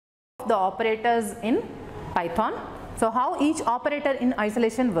the operators in Python. So how each operator in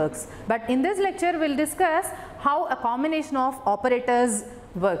isolation works. But in this lecture we will discuss how a combination of operators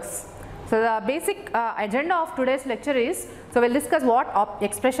works. So the basic agenda of today's lecture is, so we will discuss what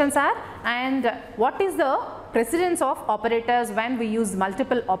expressions are and what is the precedence of operators when we use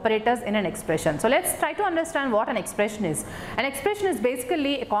multiple operators in an expression. So let's try to understand what an expression is. An expression is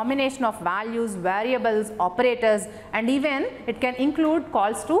basically a combination of values, variables, operators, and even it can include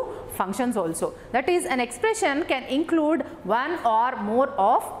calls to functions also. That is, an expression can include one or more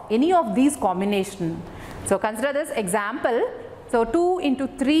of any of these combinations. So consider this example. So 2 into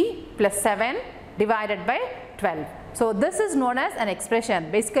 3 plus 7 divided by 12. So this is known as an expression.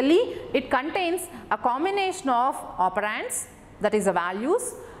 Basically it contains a combination of operands, that is the values,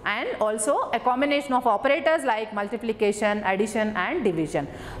 and also a combination of operators like multiplication, addition and division.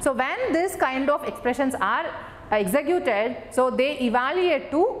 So when this kind of expressions are executed, so they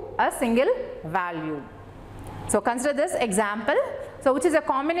evaluate to a single value. So consider this example, so which is a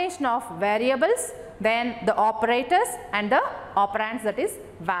combination of variables, then the operators and the operands, that is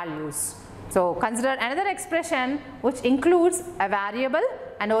values. So consider another expression which includes a variable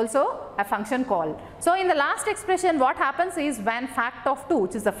and also a function call. So in the last expression what happens is, when fact of 2,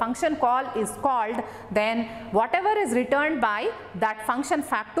 which is the function call, is called, then whatever is returned by that function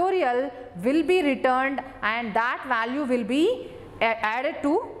factorial will be returned, and that value will be added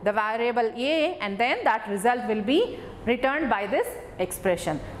to the variable a, and then that result will be returned by this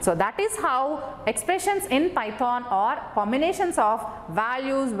expression. So that is how expressions in Python are combinations of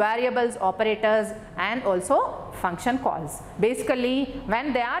values, variables, operators and also function calls. Basically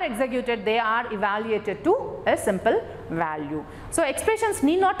when they are executed, they are evaluated to a simple value. So expressions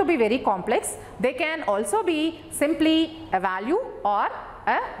need not to be very complex. They can also be simply a value or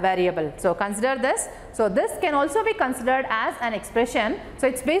a variable. So consider this. So this can also be considered as an expression. So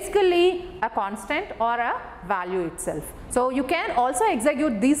it's basically a constant or a value itself. So you can also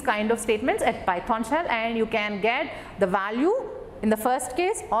execute these kind of statements at Python shell, and you can get the value in the first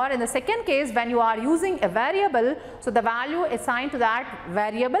case, or in the second case when you are using a variable. So the value assigned to that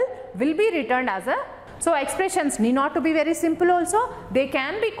variable will be returned as a. So expressions need not to be very simple also. They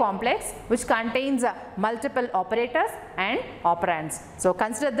can be complex, which contains multiple operators and operands. So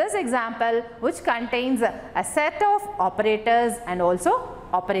consider this example which contains a set of operators and also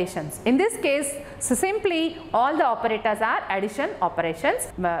operations. In this case, so simply all the operators are addition operations,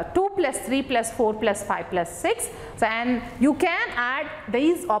 2 plus 3 plus 4 plus 5 plus 6. So and you can add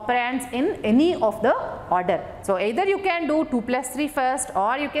these operands in any of the order. So either you can do 2 plus 3 first,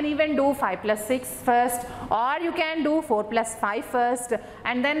 or you can even do 5 plus 6 first, or you can do 4 plus 5 first,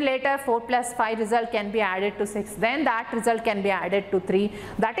 and then later 4 plus 5 result can be added to 6, then that result can be added to 3.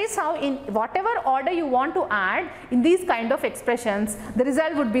 That is how in whatever order you want to add in these kind of expressions, the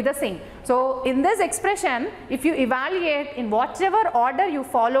result would be the same. So in this expression, if you evaluate in whatever order you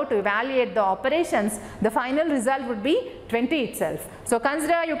follow to evaluate the operations, the final result would be 20 itself. So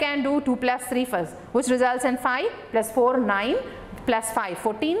consider you can do 2 plus 3 first, which results in 5 plus 4 9 plus 5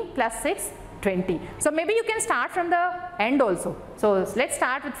 14 plus 6 20. So maybe you can start from the end also. So let's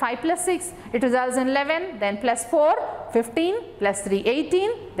start with 5 plus 6, it results in 11, then plus 4 15 plus 3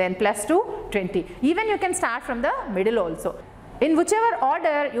 18, then plus 2 20. Even you can start from the middle also. In whichever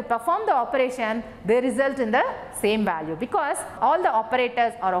order you perform the operation, they result in the same value, because all the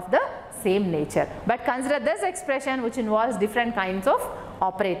operators are of the same nature. But consider this expression which involves different kinds of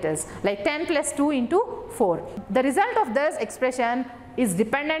operators, like 10 plus 2 into 4. The result of this expression is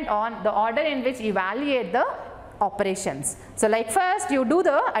dependent on the order in which you evaluate the operations. So like first you do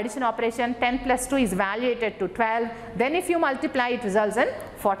the addition operation, 10 plus 2 is evaluated to 12, then if you multiply it results in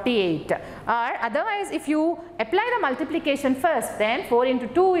 48, or otherwise if you apply the multiplication first, then 4 into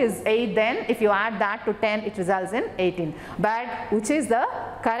 2 is 8, then if you add that to 10 it results in 18. But which is the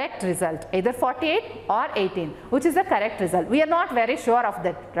correct result, either 48 or 18, which is the correct result? We are not very sure of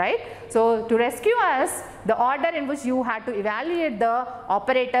that, right? So to rescue us, the order in which you had to evaluate the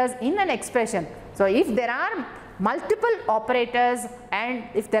operators in an expression. So if there are multiple operators and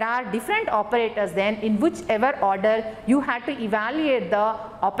if there are different operators, then in whichever order you had to evaluate the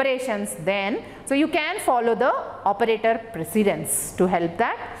operations, then so you can follow the operator precedence to help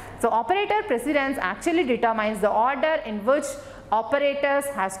that. So operator precedence actually determines the order in which operators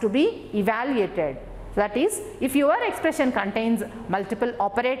has to be evaluated. That is, if your expression contains multiple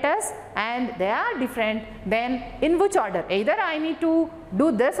operators and they are different, then in which order? Either I need to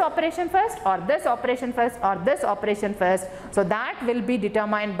do this operation first, or this operation first, or this operation first. So that will be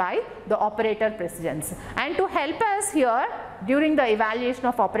determined by the operator precedence. And to help us here, during the evaluation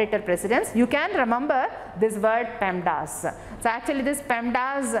of operator precedence, you can remember this word PEMDAS. So actually this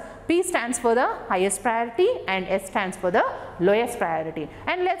PEMDAS, P stands for the highest priority and S stands for the lowest priority.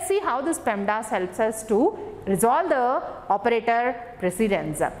 And let's see how this PEMDAS helps us to resolve the operator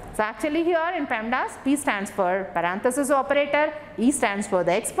precedence. So actually here in PEMDAS, P stands for parenthesis operator, E stands for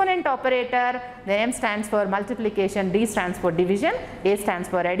the exponent operator, then M stands for multiplication, D stands for division, A stands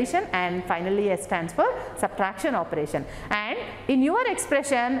for addition, and finally S stands for subtraction operation. And in your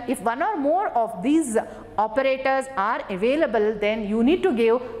expression, if one or more of these operators are available, then you need to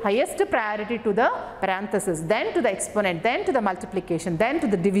give highest priority to the parenthesis, then to the exponent, then to the multiplication, then to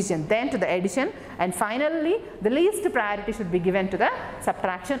the division, then to the addition, and finally the least priority should be given to the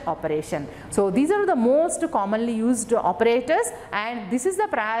subtraction operation. So these are the most commonly used operators, and this is the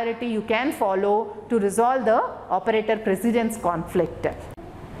priority you can follow to resolve the operator precedence conflict.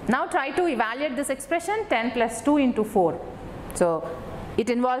 Now try to evaluate this expression 10 plus 2 into 4. So it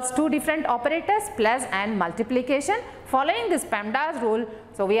involves two different operators, plus and multiplication. Following this PEMDAS rule,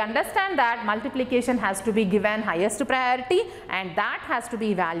 so we understand that multiplication has to be given highest priority and that has to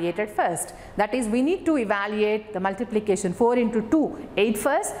be evaluated first. That is, we need to evaluate the multiplication 4 into 2, 8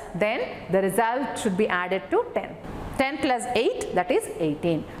 first, then the result should be added to 10. 10 plus 8, that is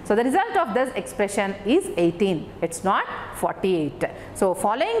 18. So the result of this expression is 18. It's not 48. So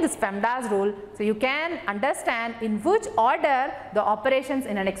following this PEMDAS rule, so you can understand in which order the operations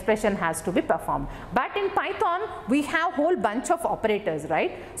in an expression has to be performed. But in Python, we have whole bunch of operators,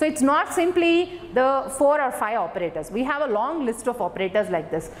 right? So it's not simply the 4 or 5 operators. We have a long list of operators like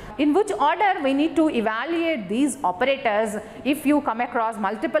this. In which order we need to evaluate these operators if you come across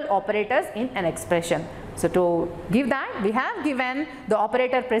multiple operators in an expression. So to give that, we have given the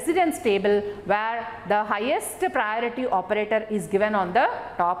operator precedence table where the highest priority operator is given on the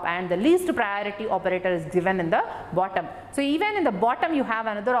top and the least priority operator is given in the bottom. So even in the bottom you have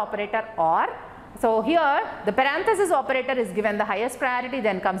another operator OR. So here the parenthesis operator is given the highest priority,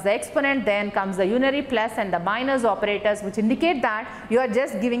 then comes the exponent, then comes the unary, plus and the minus operators, which indicate that you are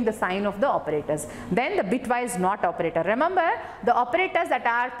just giving the sign of the operators. Then the bitwise not operator. Remember, the operators that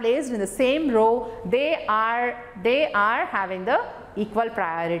are placed in the same row, they are having the equal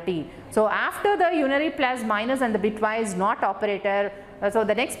priority. So after the unary, plus, minus and the bitwise not operator, so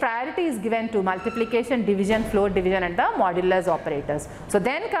the next priority is given to multiplication, division, float division and the modulus operators. So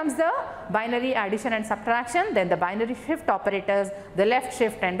then comes the binary addition and subtraction, then the binary shift operators, the left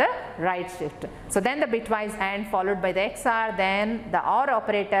shift and the right shift. So then the bitwise AND followed by the XOR, then the OR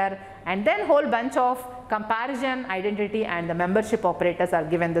operator, and then whole bunch of comparison, identity and the membership operators are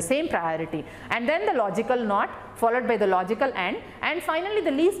given the same priority, and then the logical NOT followed by the logical AND, and finally the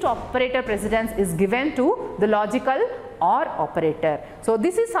least operator precedence is given to the logical OR operator. So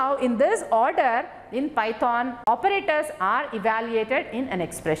this is how in this order in Python operators are evaluated in an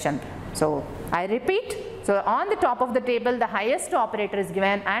expression. So I repeat, so on the top of the table the highest operator is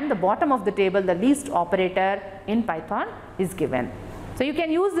given and the bottom of the table the least operator in Python is given. So you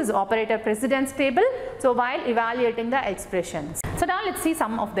can use this operator precedence table so while evaluating the expressions. So now let's see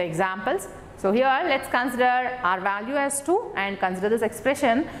some of the examples. So here let's consider R value as 2 and consider this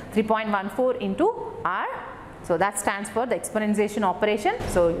expression 3.14 into R. So that stands for the exponentiation operation.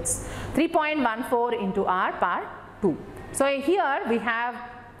 So it's 3.14 into R power 2. So here we have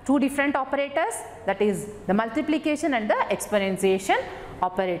two different operators, that is the multiplication and the exponentiation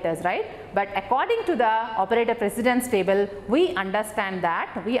operators, right? But according to the operator precedence table, we understand that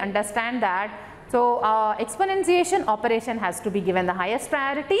so exponentiation operation has to be given the highest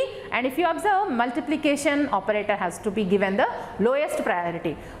priority, and if you observe multiplication operator has to be given the lowest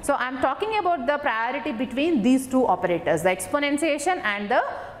priority. So I am talking about the priority between these two operators, the exponentiation and the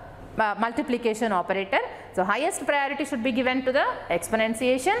multiplication operator. So highest priority should be given to the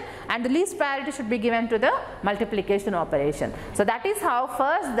exponentiation and the least priority should be given to the multiplication operation. So that is how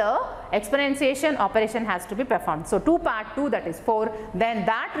first the exponentiation operation has to be performed. So 2 part 2, that is 4, then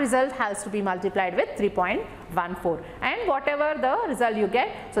that result has to be multiplied with 3.14 and whatever the result you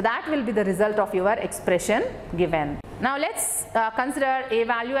get, so that will be the result of your expression given. Now let's consider A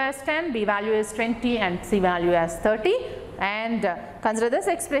value as 10, B value as 20 and C value as 30. And consider this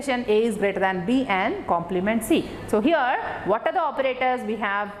expression A is greater than B and complement C. So here what are the operators? We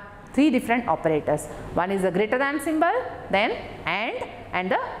have three different operators. One is the greater than symbol, then and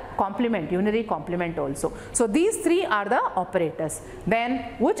the complement, unary complement also. So these three are the operators.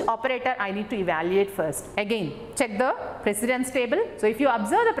 Then which operator I need to evaluate first? Again check the precedence table. So if you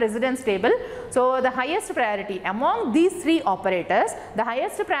observe the precedence table, so the highest priority among these three operators, the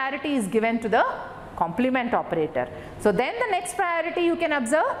highest priority is given to the complement operator. So then the next priority you can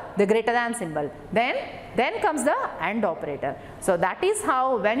observe the greater than symbol. Then comes the AND operator. So that is how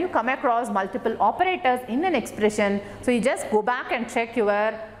when you come across multiple operators in an expression, so you just go back and check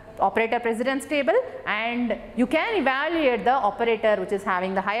your operator precedence table and you can evaluate the operator which is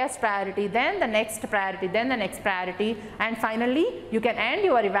having the highest priority, then the next priority, then the next priority, and finally you can end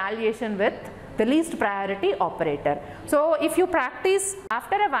your evaluation with the least priority operator. So if you practice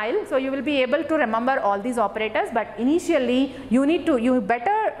after a while, so you will be able to remember all these operators, but initially you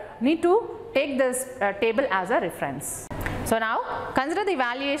better need to take this table as a reference. So now consider the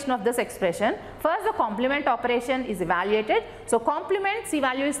evaluation of this expression. First the complement operation is evaluated. So complement C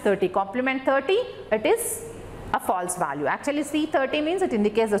value is 30, complement 30 it is a false value. Actually C30 means it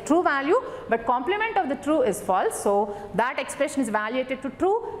indicates the true value, but complement of the true is false. So that expression is evaluated to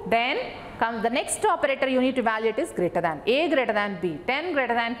true. Then comes the next operator you need to evaluate is greater than, A greater than B, 10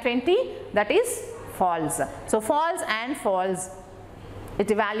 greater than 20, that is false. So false and false, it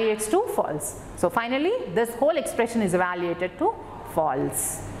evaluates to false. So finally this whole expression is evaluated to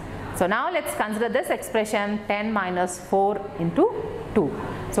false. So now let's consider this expression 10 minus 4 into 2.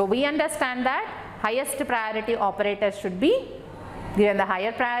 So we understand that highest priority operator should be given the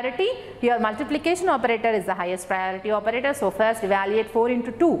higher priority. Here multiplication operator is the highest priority operator. So first evaluate 4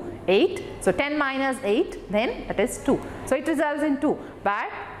 into 2, 8. So 10 minus 8, then it is 2. So it results in 2. But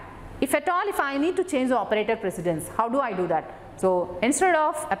if at all, if I need to change the operator precedence, how do I do that? So instead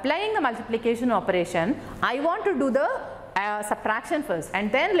of applying the multiplication operation, I want to do the subtraction first,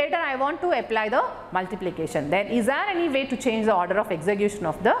 and then later I want to apply the multiplication. Then is there any way to change the order of execution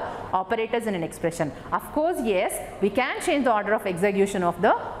of the operators in an expression? Of course yes, we can change the order of execution of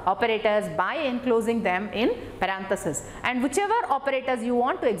the operators by enclosing them in parentheses, and whichever operators you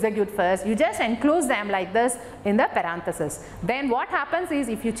want to execute first, you just enclose them like this in the parentheses. Then what happens is,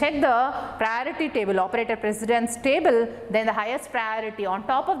 if you check the priority table, operator precedence table, then the highest priority on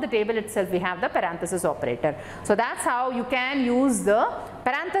top of the table itself we have the parenthesis operator. So that's how you can use the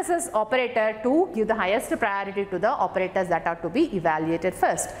parenthesis operator to give the highest priority to the operators that are to be evaluated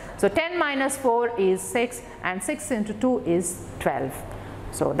first. So 10 minus 4 is 6 and 6 into 2 is 12.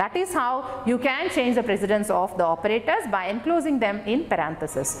 So that is how you can change the precedence of the operators by enclosing them in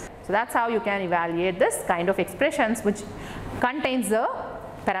parentheses. So that's how you can evaluate this kind of expressions which contains the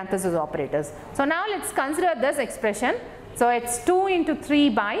parenthesis operators. So now let's consider this expression. So it's 2 into 3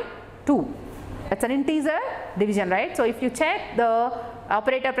 by 2. It's an integer division, right? So if you check the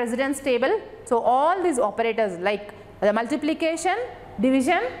operator precedence table, so all these operators like the multiplication,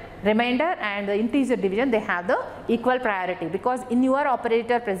 division, remainder and the integer division, they have the equal priority, because in your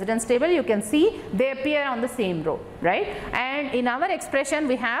operator precedence table you can see they appear on the same row, right? And in our expression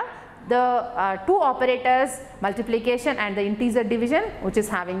we have the two operators, multiplication and the integer division, which is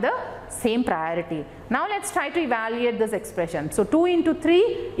having the same priority. Now let's try to evaluate this expression. So 2 into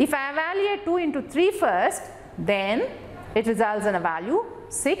 3, if I evaluate 2 into 3 first, then it results in a value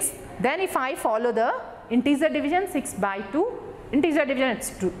 6. Then if I follow the integer division, 6 by 2, integer division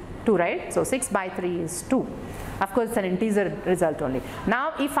it's 2, right? So 6 by 3 is 2. Of course it's an integer result only.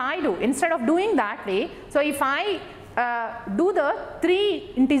 Now if I do, instead of doing that way, so if I do the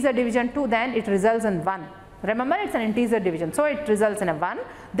 3 integer division 2, then it results in 1. Remember, it's an integer division, so it results in a 1.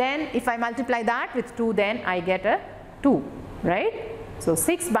 Then if I multiply that with 2, then I get a 2, right? So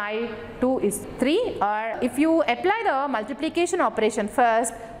 6 by 2 is 3, or if you apply the multiplication operation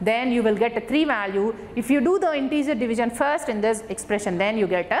first, then you will get a 3 value. If you do the integer division first in this expression, then you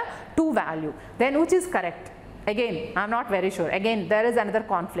get a 2 value. Then which is correct? Again, I am not very sure. Again, there is another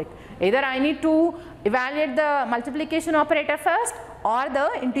conflict. Either I need to evaluate the multiplication operator first or the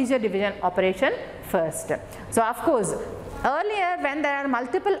integer division operation first. So of course, earlier when there are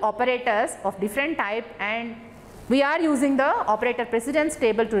multiple operators of different type and we are using the operator precedence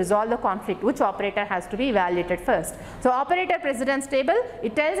table to resolve the conflict, which operator has to be evaluated first. So operator precedence table,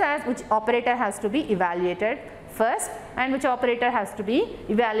 it tells us which operator has to be evaluated first and which operator has to be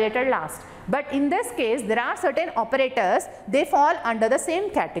evaluated last. But in this case, there are certain operators, they fall under the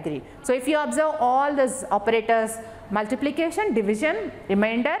same category. So if you observe all these operators, multiplication, division,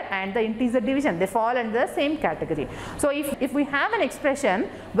 remainder and the integer division, they fall under the same category. So if we have an expression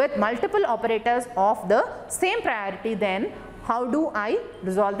with multiple operators of the same priority, then how do I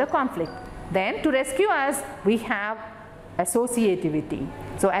resolve the conflict? Then to rescue us, we have associativity.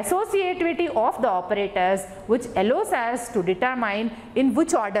 So associativity of the operators, which allows us to determine in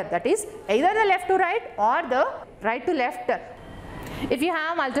which order, that is either the left to right or the right to left. If you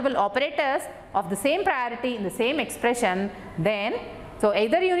have multiple operators of the same priority in the same expression, then So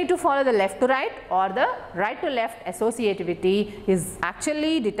either you need to follow the left to right or the right to left associativity is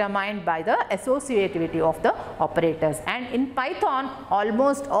actually determined by the associativity of the operators, and in Python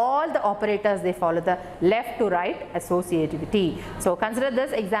almost all the operators they follow the left to right associativity. So consider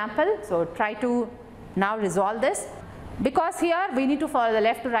this example. So try to now resolve this. Because here we need to follow the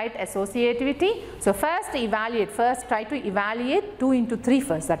left to right associativity. So first try to evaluate 2 into 3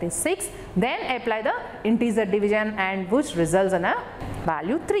 first, that is 6, then apply the integer division, and which results in a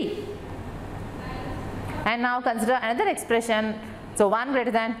value 3. And now consider another expression. So 1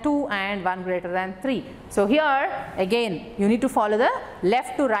 greater than 2 and 1 greater than 3. So here again you need to follow the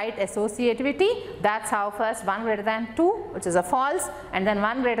left to right associativity. That's how first 1 greater than 2, which is a false, and then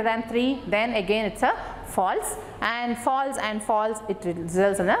 1 greater than 3, then again it's a false, and false, it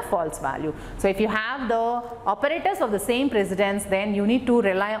results in a false value. So if you have the operators of the same precedence, then you need to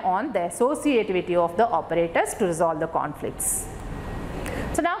rely on the associativity of the operators to resolve the conflicts.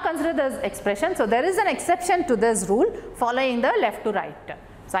 So now consider this expression. So there is an exception to this rule following the left to right.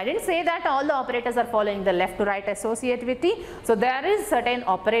 So I didn't say that all the operators are following the left to right associativity. So there is certain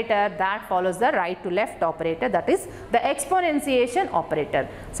operator that follows the right to left operator, that is the exponentiation operator.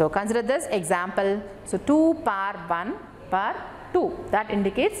 So consider this example. So 2 power 1 power 2, that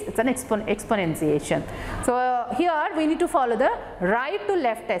indicates it's an exponentiation. So here we need to follow the right to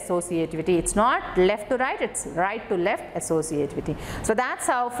left associativity. It's not left to right, it's right to left associativity. So that's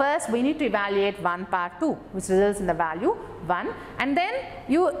how first we need to evaluate 1 power 2, which results in the value 1, and then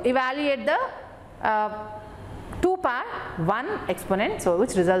you evaluate the 2 power 1 exponent, so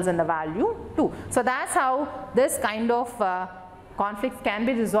which results in the value 2. So that's how this kind of conflicts can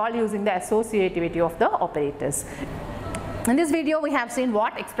be resolved using the associativity of the operators. In this video we have seen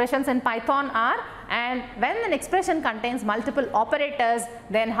what expressions in Python are, and when an expression contains multiple operators,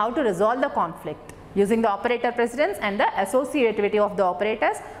 then how to resolve the conflict using the operator precedence and the associativity of the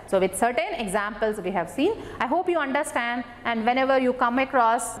operators. So with certain examples we have seen, I hope you understand, and whenever you come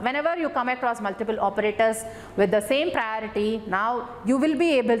across multiple operators with the same priority, now you will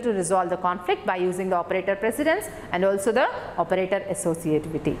be able to resolve the conflict by using the operator precedence and also the operator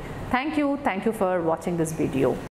associativity. Thank you for watching this video.